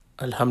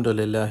الحمد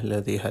لله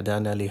الذي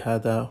هدانا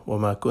لهذا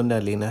وما كنا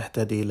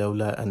لنهتدي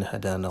لولا أن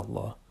هدانا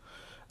الله.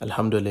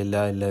 الحمد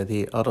لله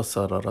الذي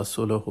أرسل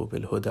رسوله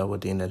بالهدى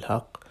ودين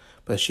الحق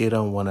بشيرا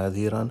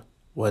ونذيرا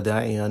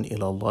وداعيا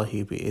إلى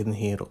الله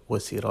بإذنه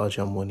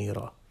وسراجا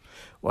منيرا.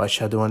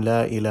 وأشهد أن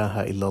لا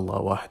إله إلا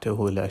الله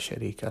وحده لا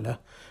شريك له،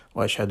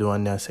 وأشهد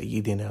أن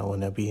سيدنا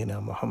ونبينا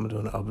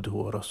محمد عبده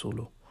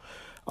ورسوله.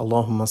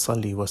 اللهم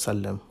صل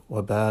وسلم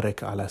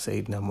وبارك على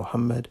سيدنا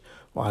محمد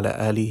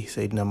وعلى آله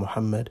سيدنا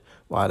محمد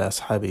وعلى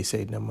أصحابه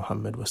سيدنا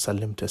محمد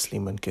وسلم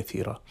تسليما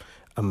كثيرا.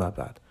 أما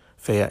بعد،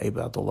 فيا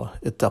عباد الله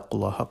اتقوا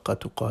الله حق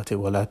تقاته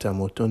ولا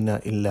تموتن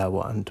إلا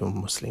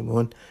وأنتم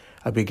مسلمون.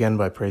 I begin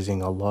by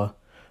praising Allah,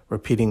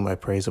 repeating my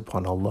praise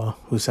upon Allah,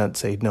 who sent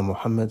Sayyidina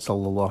Muhammad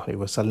sallallahu alaihi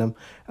wasallam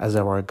as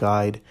our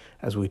guide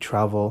as we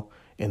travel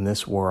in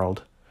this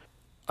world.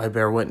 I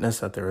bear witness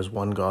that there is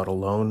one God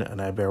alone,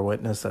 and I bear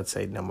witness that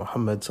Sayyidina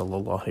Muhammad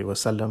sallallahu alaihi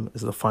wasallam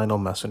is the final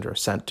messenger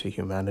sent to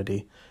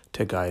humanity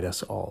to guide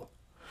us all.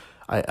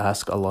 I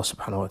ask Allah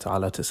subhanahu wa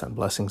ta'ala to send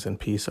blessings and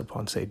peace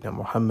upon Sayyidina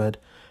Muhammad,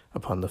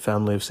 upon the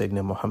family of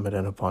Sayyidina Muhammad,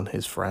 and upon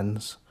his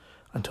friends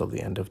until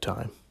the end of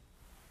time.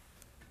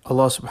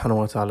 Allah subhanahu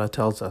wa ta'ala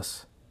tells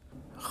us,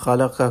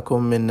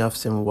 خَلَقَكُم مِّن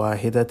نَّفْسٍ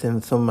وَاحِدَةٍ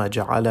ثُمَّ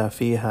جَعَلَ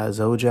فِيهَا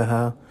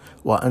زَوْجَهَا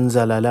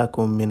وَأَنزَلَ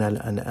لَكُم مِّنَ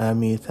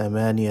الْأَنْعَامِ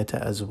ثَمَانِيَةَ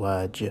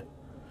أَزْوَاجٍ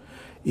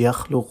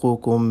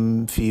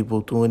يَخْلُقُكُم فِي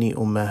بُطُونِ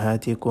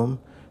أُمَّهَاتِكُمْ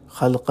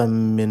خَلْقًا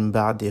مِّن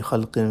بَعْدِ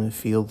خَلْقٍ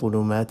فِي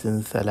ظُلُمَاتٍ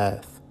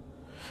ثَلَاثٍ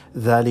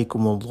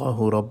ذَلِكُمُ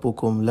اللَّهُ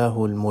رَبُّكُمْ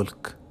لَهُ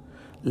الْمُلْكُ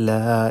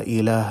لَا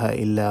إِلَهَ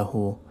إِلَّا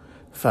هُوَ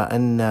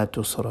فَأَنَّىٰ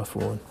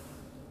تُصْرَفُونَ.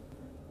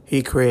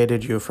 He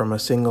created you from a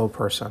single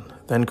person,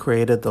 then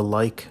created the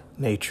like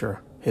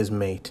nature, his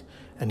mate,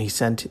 and he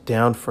sent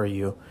down for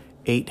you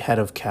 8 head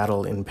of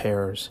cattle in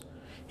pairs.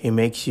 He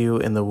makes you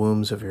in the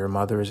wombs of your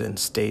mothers in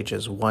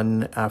stages,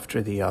 one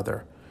after the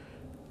other,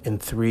 in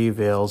 3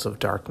 veils of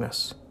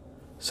darkness.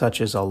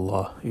 Such is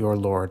Allah, your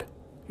Lord,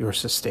 your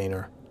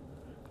sustainer.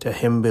 To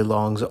him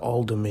belongs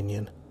all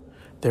dominion.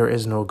 There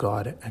is no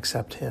God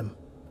except him.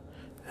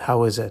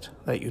 How is it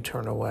that you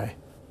turn away?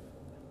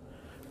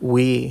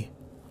 We,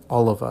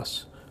 all of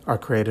us, are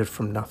created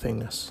from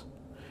nothingness.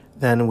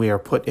 Then we are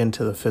put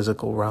into the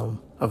physical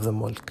realm of the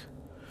mulk.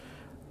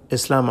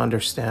 Islam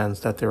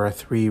understands that there are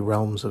 3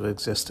 realms of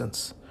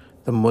existence: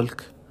 the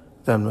mulk,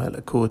 the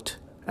malakut,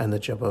 and the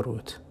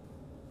jabarut.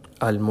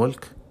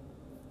 Al-mulk,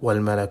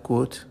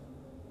 wal-malakut,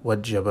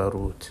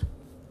 wal-jabarut.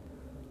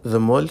 The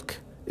mulk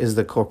is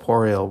the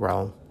corporeal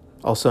realm,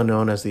 also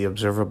known as the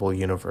observable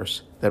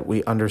universe, that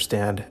we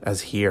understand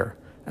as here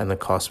and the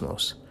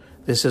cosmos.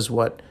 This is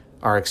what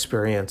our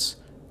experience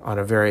on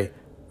a very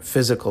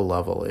physical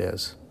level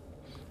is.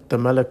 The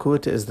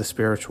malakut is the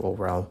spiritual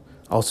realm,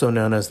 also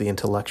known as the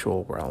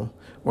intellectual realm,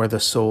 where the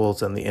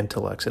souls and the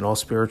intellects and all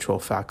spiritual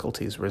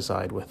faculties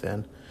reside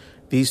within.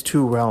 These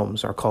 2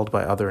 realms are called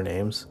by other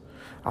names: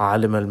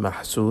 alim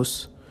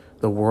al-mahsus,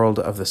 the world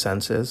of the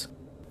senses,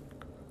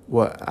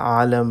 wa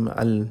alam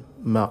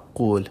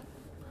al-maqul,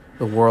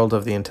 the world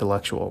of the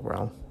intellectual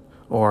realm,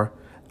 or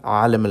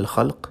alim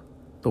al-khalq,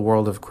 the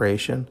world of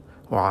creation,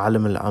 or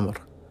alim al-amr,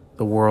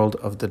 the world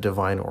of the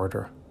divine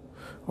order,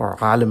 or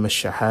alim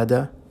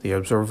al-shahada, the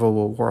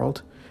observable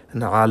world,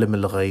 and alim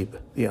al-ghayb,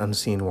 the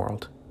unseen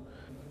world.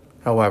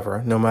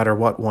 However, no matter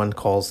what one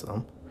calls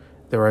them,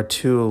 there are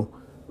 2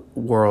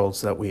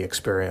 worlds that we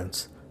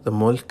experience: the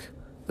mulk,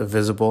 the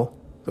visible,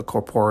 the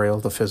corporeal,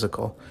 the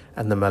physical,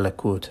 and the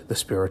malakut, the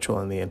spiritual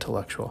and the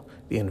intellectual,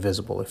 the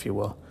invisible, if you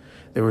will.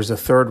 There is a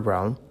 3rd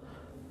realm,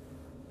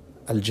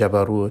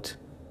 al-jabarut,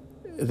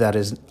 that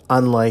is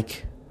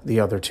unlike the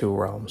other 2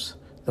 realms,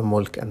 the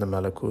mulk and the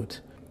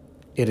malakut.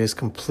 It is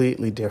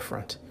completely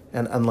different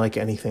and unlike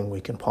anything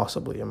we can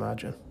possibly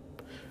imagine.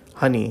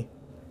 Honey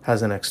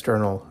has an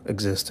external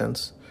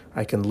existence.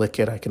 I can lick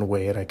it, I can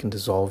weigh it, I can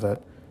dissolve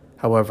it.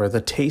 However,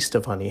 the taste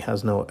of honey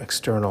has no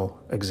external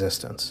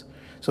existence.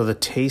 So the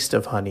taste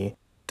of honey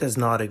does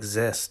not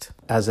exist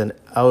as an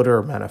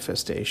outer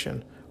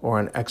manifestation or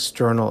an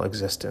external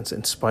existence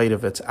in spite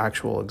of its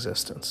actual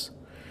existence.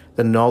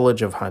 The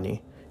knowledge of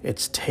honey,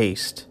 its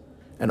taste,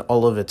 and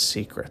all of its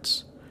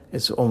secrets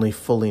is only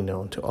fully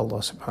known to Allah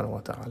subhanahu wa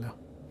ta'ala.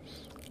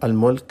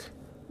 Al-mulk,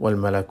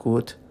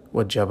 wal-malakut,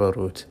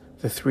 wal-jabarut,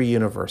 the 3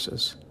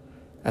 universes,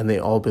 and they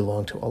all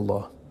belong to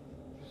Allah.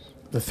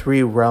 The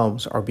 3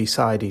 realms are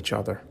beside each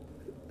other.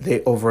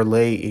 They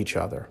overlay each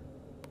other,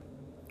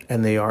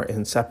 and they are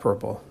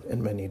inseparable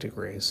in many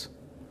degrees.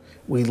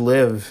 We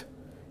live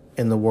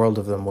in the world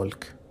of the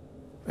mulk,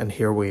 and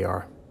here we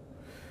are.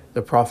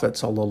 The Prophet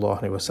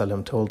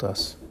ﷺ told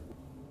us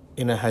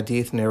in a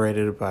hadith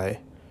narrated by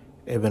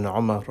Ibn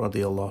Umar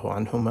radiyallahu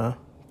anhuma,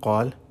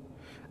 قال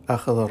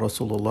أخذ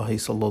رسول الله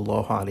صلى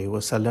الله عليه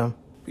وسلم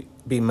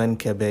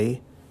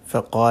بمنكبيه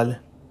فقال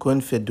كن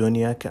في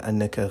الدنيا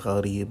كأنك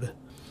غريب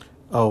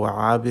أو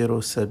عابر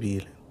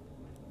السبيل.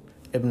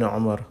 Ibn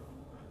Umar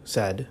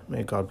said,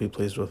 may God be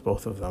pleased with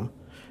both of them,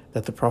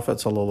 that the Prophet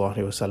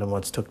ﷺ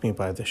once took me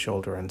by the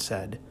shoulder and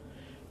said,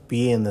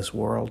 "Be in this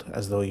world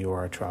as though you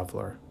are a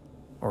traveler,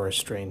 or a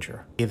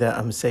stranger. إذا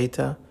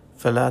أمسيت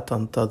فلا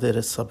تنتظر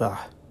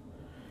الصباح.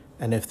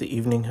 And if the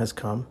evening has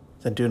come,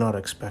 then do not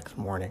expect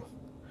morning.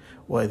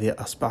 وإذا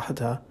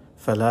أصبحت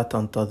فلا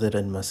تنتظر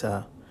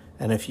المساء.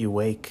 And if you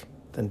wake,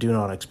 then do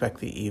not expect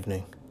the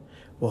evening.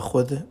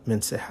 وخذ من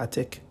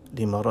صحتك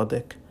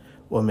لمرضك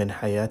ومن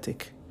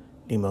حياتك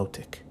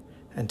لموتك.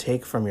 And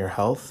take from your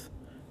health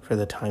for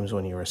the times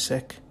when you are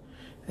sick,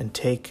 and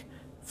take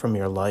from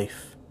your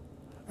life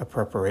a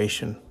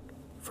preparation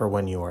for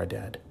when you are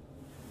dead.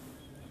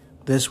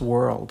 This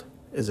world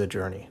is a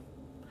journey.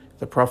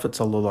 The Prophet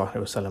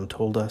ﷺ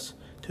told us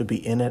to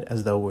be in it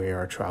as though we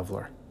are a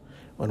traveler.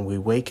 When we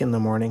wake in the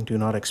morning, do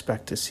not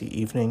expect to see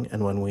evening,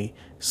 and when we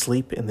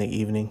sleep in the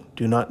evening,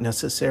 do not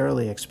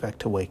necessarily expect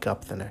to wake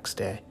up the next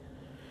day.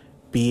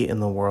 Be in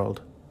the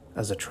world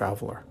as a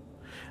traveler.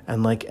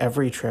 And like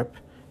every trip,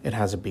 it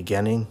has a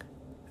beginning,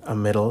 a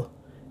middle,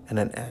 and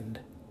an end.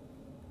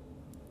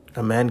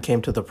 A man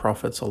came to the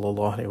Prophet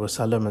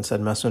ﷺ and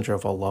said, Messenger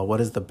of Allah,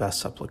 what is the best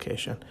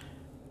supplication?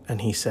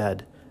 And he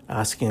said,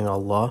 asking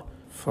Allah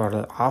for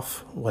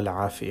al-af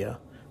wal-afiyah,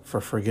 for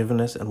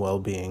forgiveness and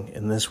well-being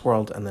in this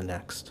world and the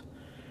next.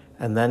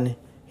 And then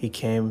he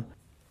came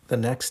the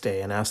next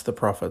day and asked the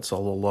Prophet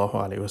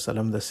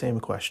ﷺ the same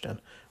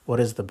question, what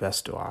is the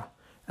best dua?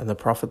 And the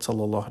Prophet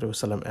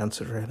ﷺ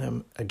answered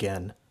him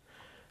again,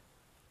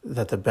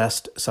 that the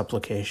best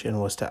supplication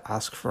was to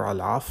ask for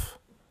al-af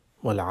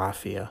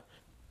wal-afiyah.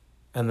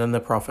 And then the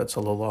Prophet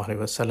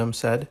ﷺ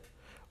said,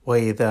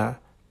 وَإِذَا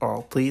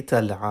أُعْطِيتَ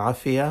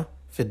الْعَافِيَةَ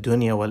فِي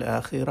الدُّنْيَا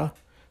وَالْآخِرَةِ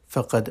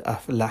فَقَدْ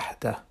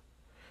أَفْلَحْتَ.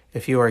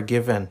 If you are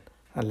given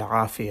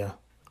al-afiyah,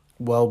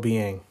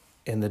 well-being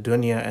in the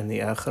dunya and the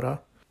akhirah,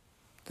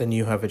 then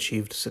you have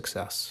achieved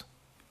success.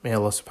 May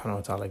Allah subhanahu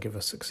wa ta'ala give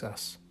us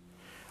success.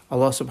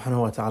 Allah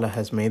subhanahu wa ta'ala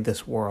has made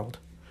this world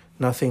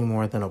nothing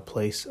more than a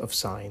place of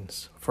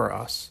signs for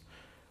us.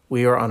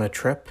 We are on a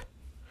trip,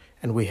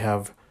 and we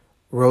have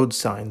road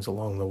signs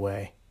along the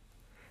way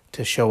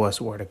to show us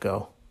where to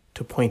go,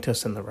 to point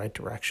us in the right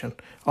direction.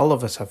 All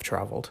of us have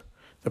traveled.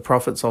 The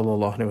Prophet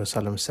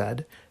ﷺ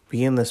said,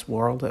 be in this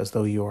world as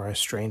though you are a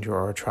stranger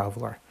or a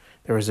traveler.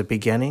 There is a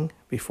beginning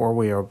before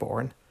we are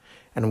born,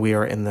 and we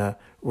are in the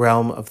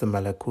realm of the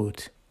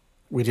malakut.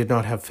 We did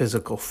not have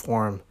physical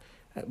form,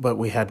 but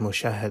we had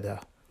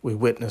mushahada. We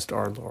witnessed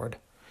our Lord,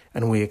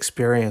 and we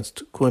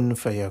experienced kun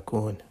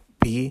fayakun,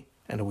 be,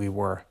 and we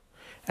were.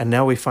 And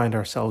now we find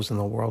ourselves in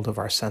the world of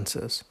our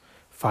senses,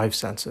 5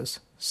 senses,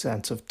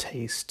 sense of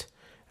taste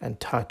and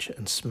touch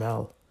and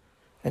smell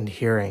and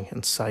hearing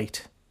and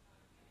sight.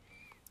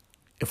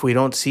 If we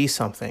don't see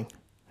something,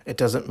 it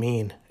doesn't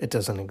mean it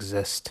doesn't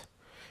exist.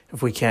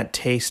 If we can't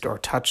taste or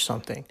touch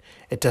something,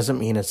 it doesn't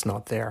mean it's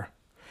not there.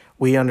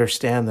 We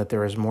understand that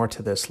there is more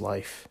to this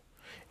life.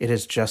 It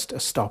is just a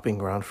stopping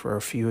ground for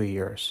a few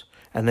years,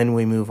 and then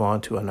we move on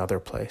to another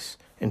place,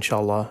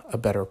 inshallah, a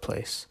better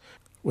place,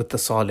 with the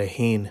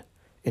Salihin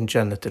in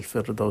Jannat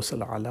al-Firdaus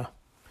al-Ala.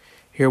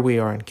 Here we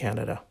are in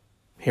Canada.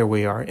 Here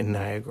we are in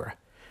Niagara.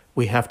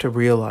 We have to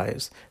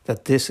realize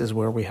that this is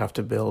where we have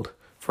to build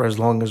for as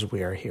long as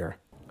we are here.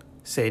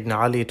 Sayyidina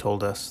Ali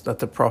told us that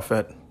the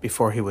Prophet,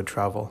 before he would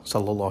travel,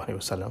 sallallahu alaihi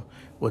wasallam,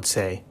 would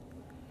say,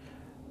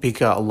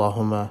 Bika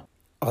Allahumma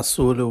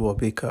asulu wa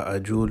bika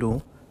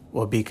ajulu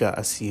wa bika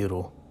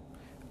asiru.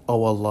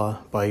 O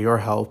Allah, by your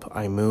help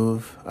I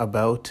move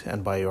about,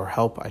 and by your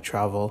help I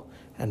travel,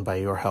 and by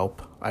your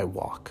help I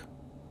walk.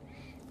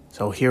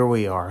 So here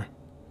we are,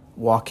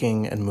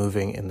 walking and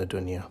moving in the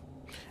dunya.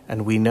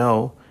 And we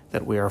know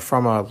that we are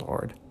from our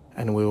Lord,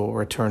 and we will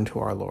return to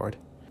our Lord.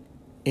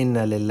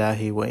 Inna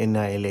lillahi wa inna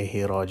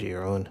ilayhi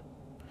raji'un.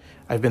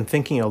 I've been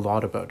thinking a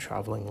lot about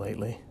traveling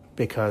lately,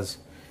 because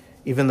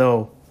even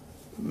though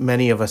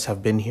many of us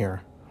have been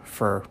here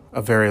for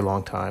a very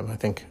long time, I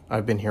think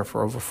I've been here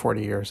for over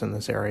 40 years in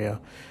this area,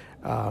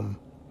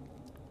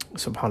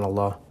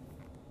 subhanallah.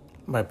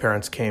 My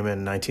parents came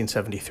in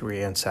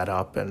 1973 and set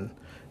up, and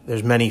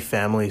there's many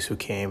families who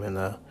came in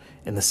the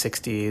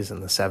 60s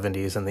and the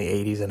 70s and the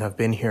 80s and have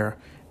been here.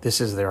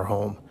 This is their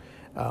home.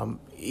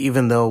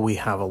 Even though we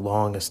have a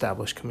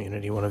long-established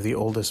community, one of the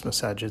oldest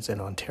masajids in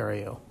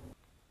Ontario,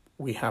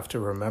 we have to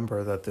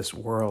remember that this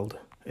world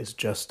is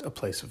just a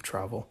place of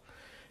travel.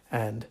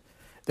 And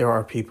there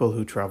are people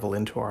who travel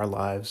into our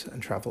lives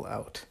and travel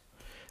out.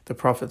 The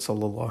Prophet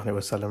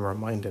ﷺ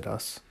reminded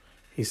us,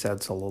 he said,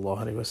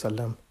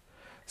 ﷺ,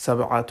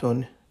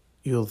 سَبْعَةٌ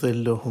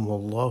يُظِلُّهُمُ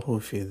اللَّهُ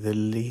فِي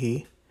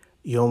ظِلِّهِ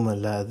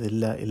يَوْمَ لَا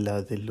ظِلَّ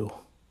إِلَّا ظِلُّهُ.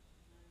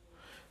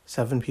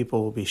 7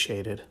 people will be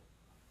shaded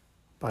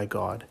by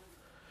God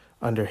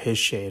under his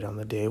shade on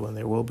the day when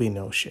there will be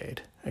no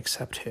shade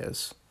except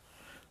his.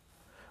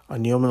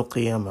 On Yawm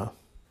al-Qiyamah,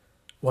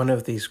 one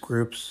of these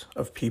groups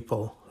of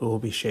people who will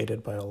be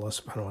shaded by Allah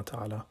subhanahu wa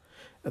ta'ala,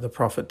 the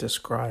Prophet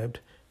described,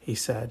 he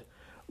said,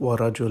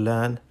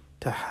 وَرَجُلَانْ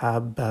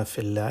تَحَابَّا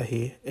فِي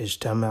اللَّهِ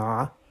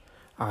اجْتَمَعَا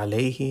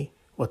عَلَيْهِ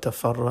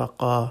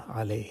وَتَفَرَّقَا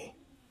عَلَيْهِ.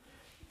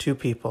 2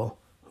 people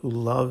who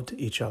loved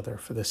each other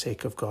for the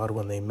sake of God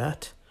when they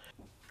met,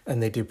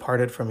 and they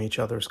departed from each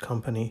other's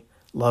company,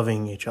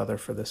 loving each other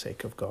for the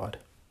sake of God.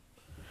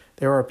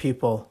 There are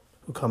people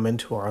who come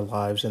into our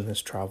lives in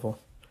this travel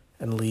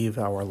and leave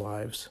our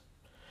lives.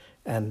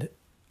 And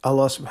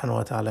Allah subhanahu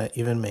wa ta'ala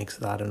even makes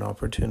that an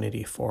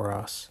opportunity for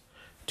us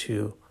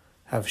to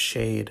have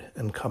shade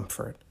and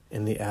comfort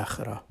in the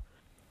akhirah,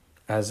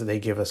 as they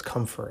give us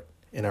comfort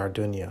in our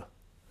dunya.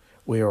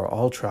 We are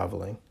all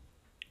traveling.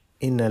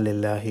 Inna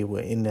lillahi wa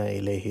inna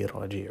ilayhi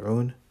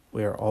raji'un.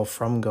 We are all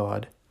from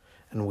God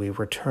and we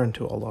return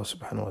to Allah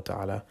subhanahu wa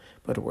ta'ala,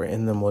 but we're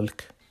in the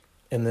mulk,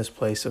 in this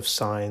place of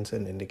signs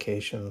and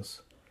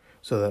indications,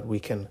 so that we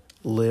can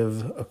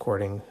live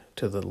according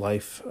to the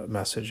life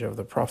message of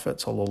the Prophet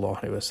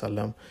sallallahu alaihi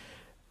wasallam,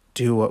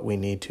 do what we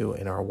need to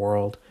in our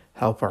world,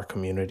 help our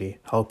community,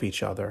 help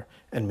each other,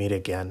 and meet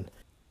again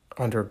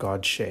under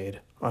God's shade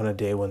on a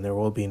day when there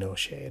will be no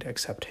shade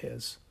except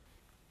His.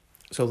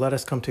 So let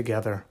us come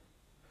together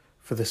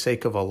for the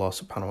sake of Allah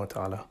subhanahu wa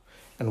ta'ala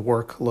and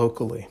work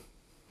locally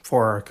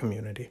for our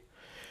community.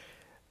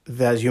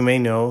 As you may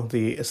know,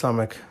 the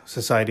Islamic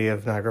Society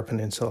of Niagara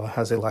Peninsula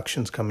has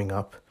elections coming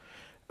up.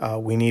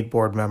 We need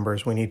board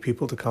members. We need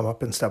people to come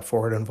up and step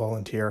forward and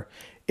volunteer.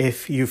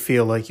 If you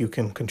feel like you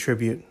can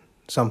contribute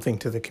something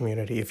to the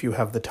community, if you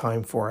have the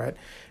time for it,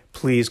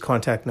 please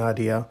contact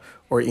Nadia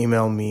or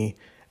email me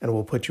and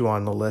we'll put you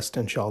on the list,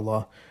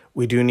 inshallah.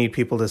 We do need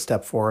people to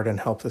step forward and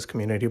help this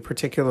community,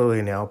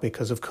 particularly now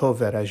because of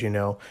COVID. As you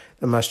know,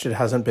 the masjid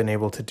hasn't been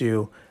able to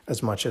do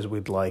as much as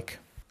we'd like.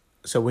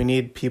 So we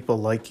need people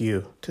like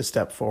you to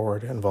step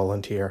forward and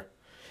volunteer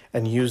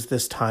and use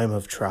this time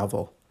of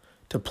travel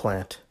to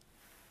plant.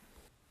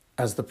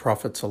 As the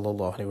Prophet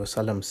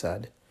ﷺ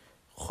said,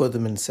 خُذْ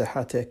مِنْ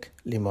صِحَّتِكَ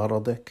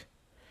لِمَرَضِكَ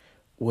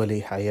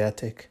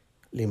وَلِحَيَاتِكَ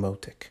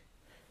لِمَوْتِكَ.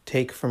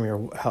 Take from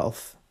your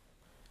health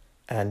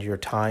and your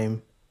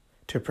time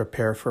to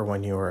prepare for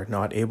when you are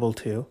not able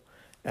to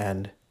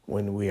and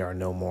when we are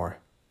no more.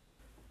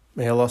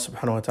 May Allah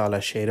subhanahu wa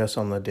ta'ala shade us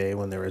on the day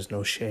when there is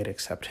no shade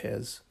except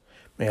His.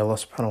 May Allah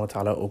subhanahu wa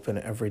ta'ala open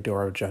every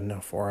door of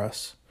Jannah for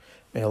us.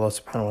 May Allah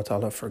subhanahu wa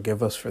ta'ala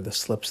forgive us for the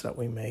slips that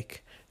we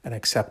make and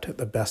accept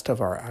the best of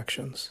our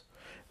actions.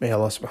 May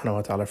Allah subhanahu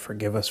wa ta'ala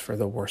forgive us for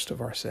the worst of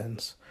our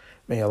sins.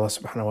 May Allah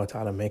subhanahu wa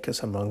ta'ala make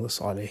us among the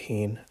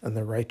salihin and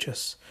the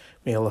righteous.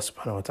 May Allah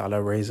subhanahu wa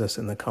ta'ala raise us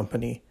in the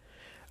company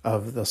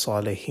of the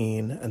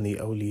salihin and the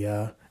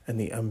awliya and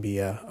the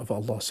anbiya of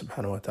Allah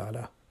subhanahu wa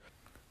ta'ala.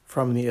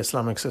 From the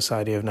Islamic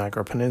Society of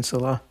Niagara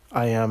Peninsula,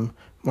 I am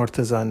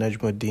Murtaza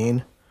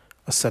Najmuddin.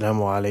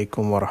 Assalamu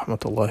alaikum wa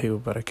rahmatullahi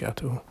wa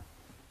barakatuh.